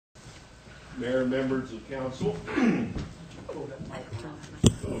Mayor, members of council.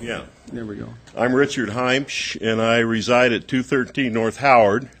 Oh, yeah. There we go. I'm Richard Heimsch, and I reside at 213 North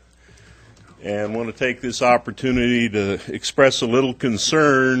Howard, and want to take this opportunity to express a little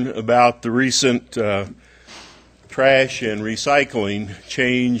concern about the recent trash and recycling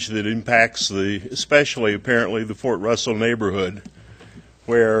change that impacts especially apparently the Fort Russell neighborhood,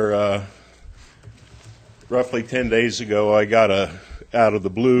 where roughly 10 days ago I got out of the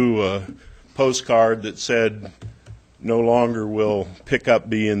blue postcard that said no longer will pickup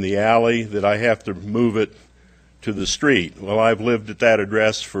be in the alley, that I have to move it to the street. Well, I've lived at that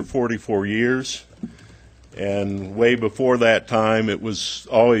address for 44 years, and way before that time it was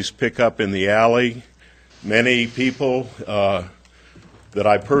always pickup in the alley. Many people that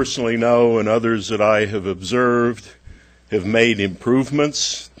I personally know and others that I have observed have made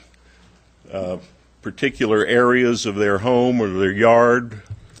improvements, particular areas of their home or their yard,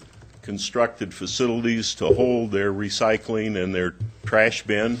 constructed facilities to hold their recycling and their trash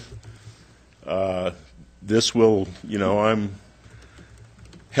bin. This will, I'm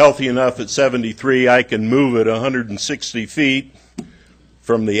healthy enough at 73, I can move it 160 feet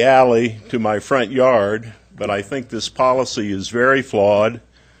from the alley to my front yard, but I think this policy is very flawed,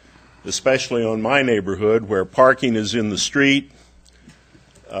 especially on my neighborhood where parking is in the street.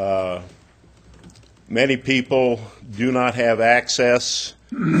 Many people do not have access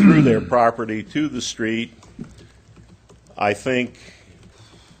through their property to the street. I think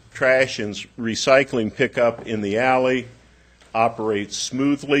trash and recycling pickup in the alley operates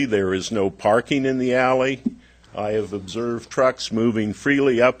smoothly. There is no parking in the alley. I have observed trucks moving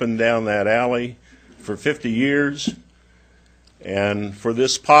freely up and down that alley for 50 years. And for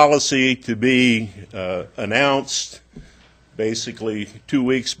this policy to be announced basically 2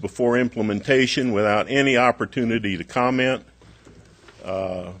 weeks before implementation without any opportunity to comment,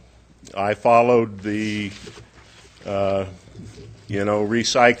 I followed the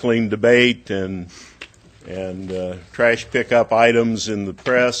recycling debate and trash pickup items in the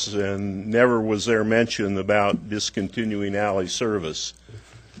press, and never was there mention about discontinuing alley service.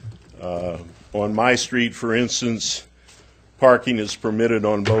 On my street, for instance, parking is permitted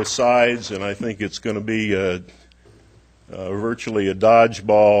on both sides, and I think it's going to be virtually a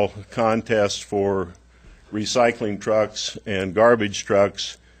dodgeball contest for recycling trucks and garbage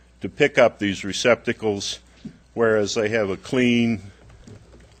trucks to pick up these receptacles, whereas they have a clean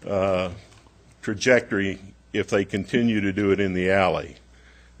trajectory if they continue to do it in the alley.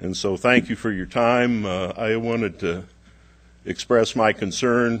 And so thank you for your time. I wanted to express my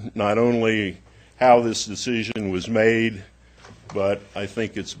concern, not only how this decision was made, but I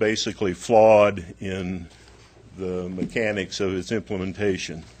think it's basically flawed in the mechanics of its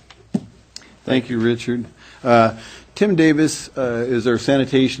implementation. Thank you, Richard. Tim Davis is our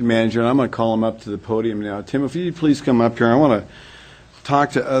sanitation manager, and I'm going to call him up to the podium now. Tim, if you'd please come up here. I want to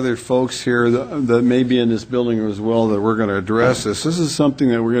talk to other folks here that may be in this building as well that we're going to address this. This is something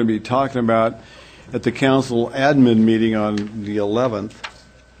that we're going to be talking about at the council admin meeting on the 11th.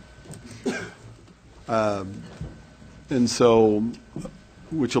 And so,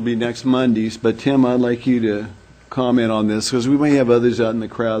 which will be next Mondays. But Tim, I'd like you to comment on this, because we may have others out in the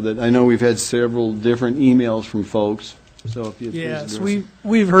crowd that I know we've had several different emails from folks. So if you yes,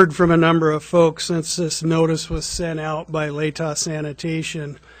 we've heard from a number of folks since this notice was sent out by Latah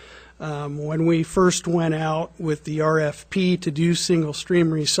Sanitation. When we first went out with the RFP to do single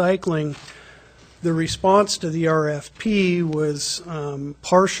stream recycling, the response to the RFP was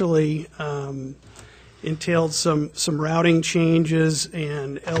partially entailed some routing changes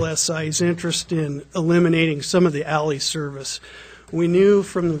and LSI's interest in eliminating some of the alley service. We knew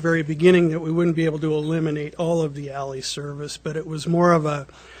from the very beginning that we wouldn't be able to eliminate all of the alley service, but it was more of a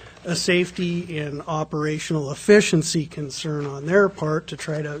safety and operational efficiency concern on their part to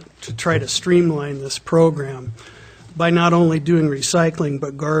try to streamline this program by not only doing recycling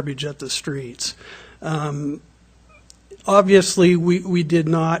but garbage at the streets. Obviously, we did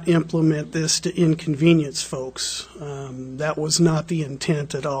not implement this to inconvenience folks. That was not the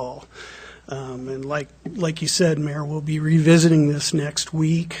intent at all. And like you said, Mayor, we'll be revisiting this next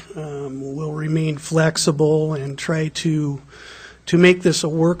week. We'll remain flexible and try to make this a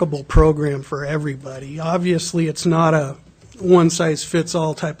workable program for everybody. Obviously, it's not a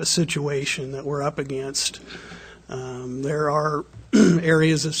one-size-fits-all type of situation that we're up against. There are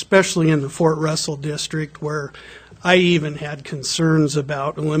areas, especially in the Fort Russell district, where I even had concerns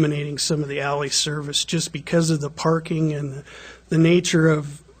about eliminating some of the alley service just because of the parking and the nature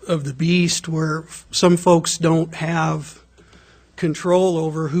of the beast, where some folks don't have control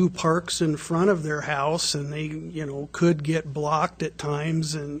over who parks in front of their house, and they, could get blocked at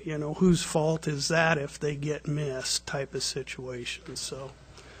times, and, whose fault is that if they get missed type of situation. So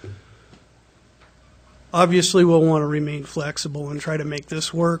obviously we'll want to remain flexible and try to make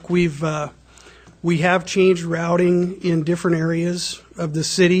this work. We have changed routing in different areas of the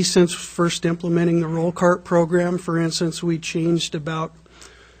city since first implementing the roll cart program. For instance, we changed about,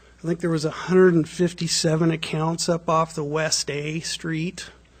 I think there was 157 accounts up off the West A Street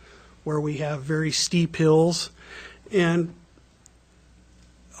where we have very steep hills. And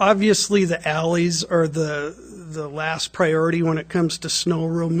obviously the alleys are the last priority when it comes to snow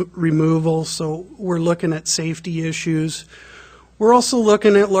removal, so we're looking at safety issues. We're also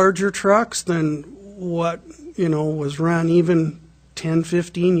looking at larger trucks than what, was run even 10,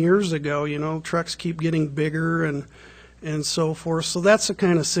 15 years ago. Trucks keep getting bigger and so forth. So that's the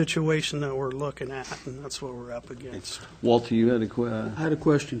kind of situation that we're looking at, and that's what we're up against. Walter, you had I had a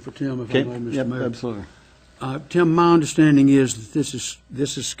question for Tim, if I may, Mr. Yep, Mayor. absolutely. Tim, my understanding is that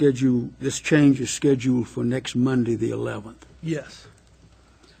this change is scheduled for next Monday, the 11th. Yes.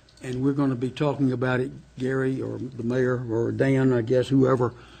 And we're going to be talking about it, Gary or the mayor or Dan, I guess,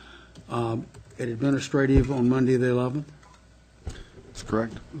 whoever, at administrative on Monday, the 11th? That's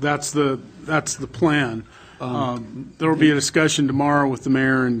correct. That's the plan. There will be a discussion tomorrow with the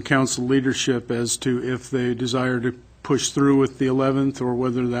mayor and council leadership as to if they desire to push through with the 11th or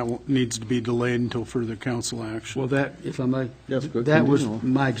whether that needs to be delayed until further council action. Well, that, if I may, Yes, go that was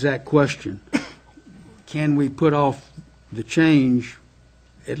continue. my exact question. Can we put off the change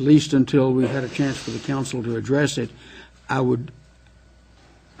at least until we've had a chance for the council to address it? I would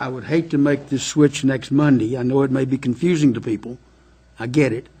hate to make this switch next Monday. I know it may be confusing to people. I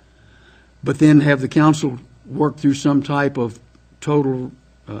get it. But then have the council work through some type of total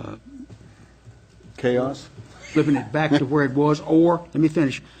Chaos? flipping it back to where it was, or, let me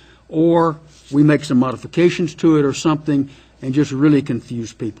finish, or we make some modifications to it or something and just really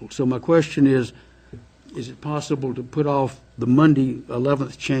confuse people. So my question is it possible to put off the Monday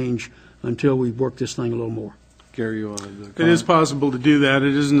 11th change until we work this thing a little more? Gary, you wanted to It is possible to do that.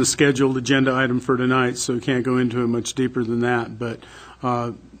 It isn't a scheduled agenda item for tonight, so we can't go into it much deeper than that. But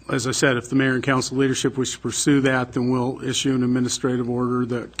as I said, if the mayor and council leadership wish to pursue that, then we'll issue an administrative order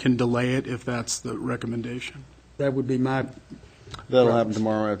that can delay it if that's the recommendation. That would be my, That'll happen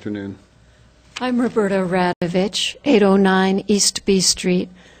tomorrow afternoon. I'm Roberta Radovich, 809 East B Street.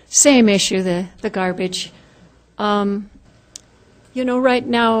 Same issue, the garbage. Right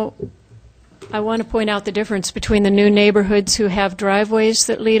now, I want to point out the difference between the new neighborhoods who have driveways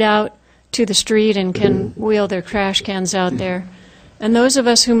that lead out to the street and can wheel their trash cans out there, and those of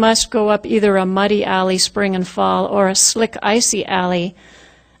us who must go up either a muddy alley spring and fall or a slick, icy alley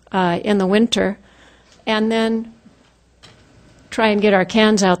in the winter, and then try and get our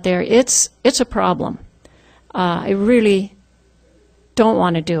cans out there. It's a problem. I really don't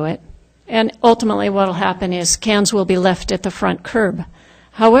want to do it. And ultimately what will happen is cans will be left at the front curb.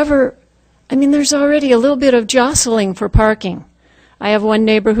 However, there's already a little bit of jostling for parking. I have one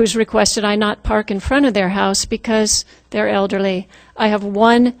neighbor who's requested I not park in front of their house because they're elderly. I have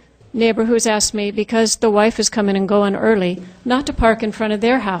one neighbor who's asked me, because the wife is coming and going early, not to park in front of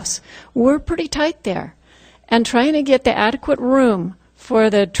their house. We're pretty tight there. And trying to get the adequate room for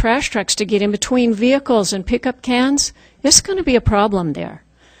the trash trucks to get in between vehicles and pick up cans, it's going to be a problem there.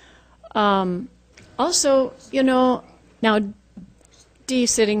 Also, now Dee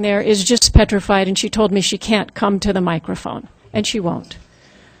sitting there is just petrified, and she told me she can't come to the microphone, and she won't.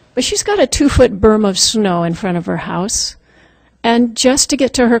 But she's got a 2-foot berm of snow in front of her house, and just to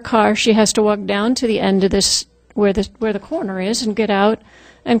get to her car, she has to walk down to the end of this, where the corner is, and get out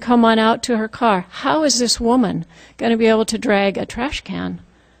and come on out to her car. How is this woman going to be able to drag a trash can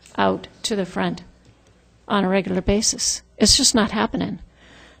out to the front on a regular basis? It's just not happening.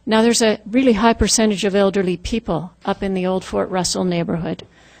 Now, there's a really high percentage of elderly people up in the old Fort Russell neighborhood,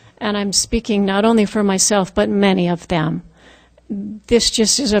 and I'm speaking not only for myself, but many of them. This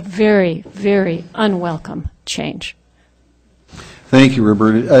just is a very, very unwelcome change. Thank you,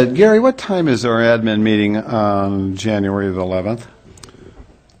 Roberta. Gary, what time is our admin meeting on January the 11th?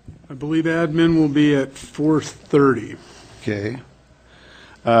 I believe admin will be at 4:30. Okay.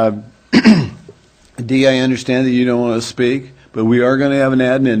 Dee, I understand that you don't want to speak, but we are going to have an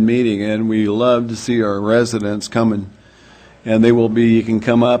admin meeting, and we love to see our residents coming. And they will be, you can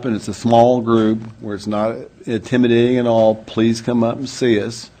come up, and it's a small group where it's not intimidating at all. Please come up and see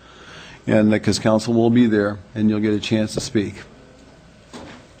us, and because council will be there, and you'll get a chance to speak.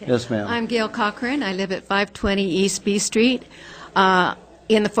 Yes, ma'am. I'm Gail Cochran. I live at 520 East B Street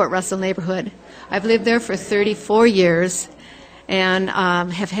in the Fort Russell neighborhood. I've lived there for 34 years, and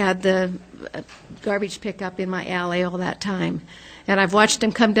have had the garbage pickup in my alley all that time. And I've watched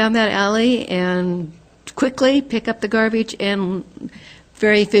them come down that alley and quickly pick up the garbage and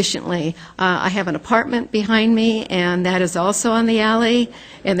very efficiently. I have an apartment behind me, and that is also on the alley,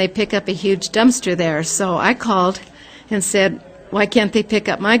 and they pick up a huge dumpster there. So I called and said, why can't they pick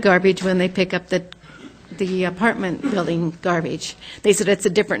up my garbage when they pick up the apartment building garbage? They said, it's a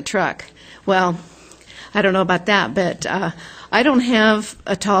different truck. Well, I don't know about that, but I don't have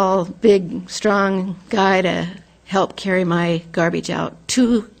a tall, big, strong guy to help carry my garbage out.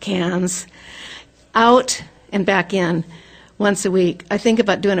 2 cans out and back in once a week. I think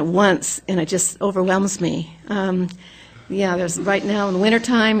about doing it once, and it just overwhelms me. There's right now in the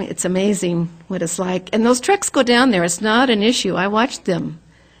wintertime, it's amazing what it's like. And those trucks go down there. It's not an issue. I watched them.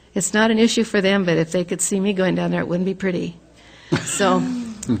 It's not an issue for them, but if they could see me going down there, it wouldn't be pretty. So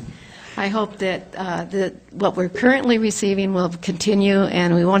I hope that what we're currently receiving will continue,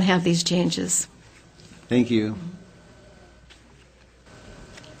 and we won't have these changes. Thank you.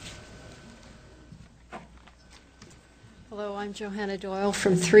 Hello, I'm Johanna Doyle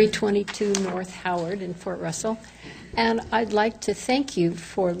from 322 North Howard in Fort Russell, and I'd like to thank you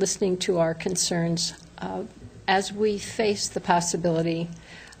for listening to our concerns as we face the possibility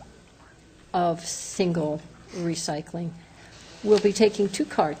of single recycling. We'll be taking 2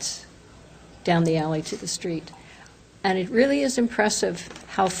 carts down the alley to the street, and it really is impressive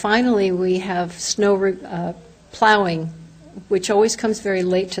how finally we have snow plowing, which always comes very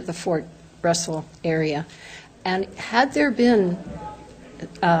late to the Fort Russell area. And had there been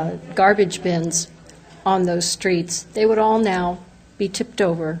garbage bins on those streets, they would all now be tipped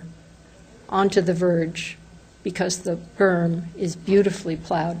over onto the verge because the berm is beautifully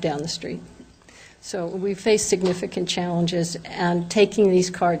plowed down the street. So we face significant challenges, and taking these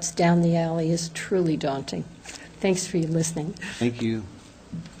carts down the alley is truly daunting. Thanks for your listening. Thank you.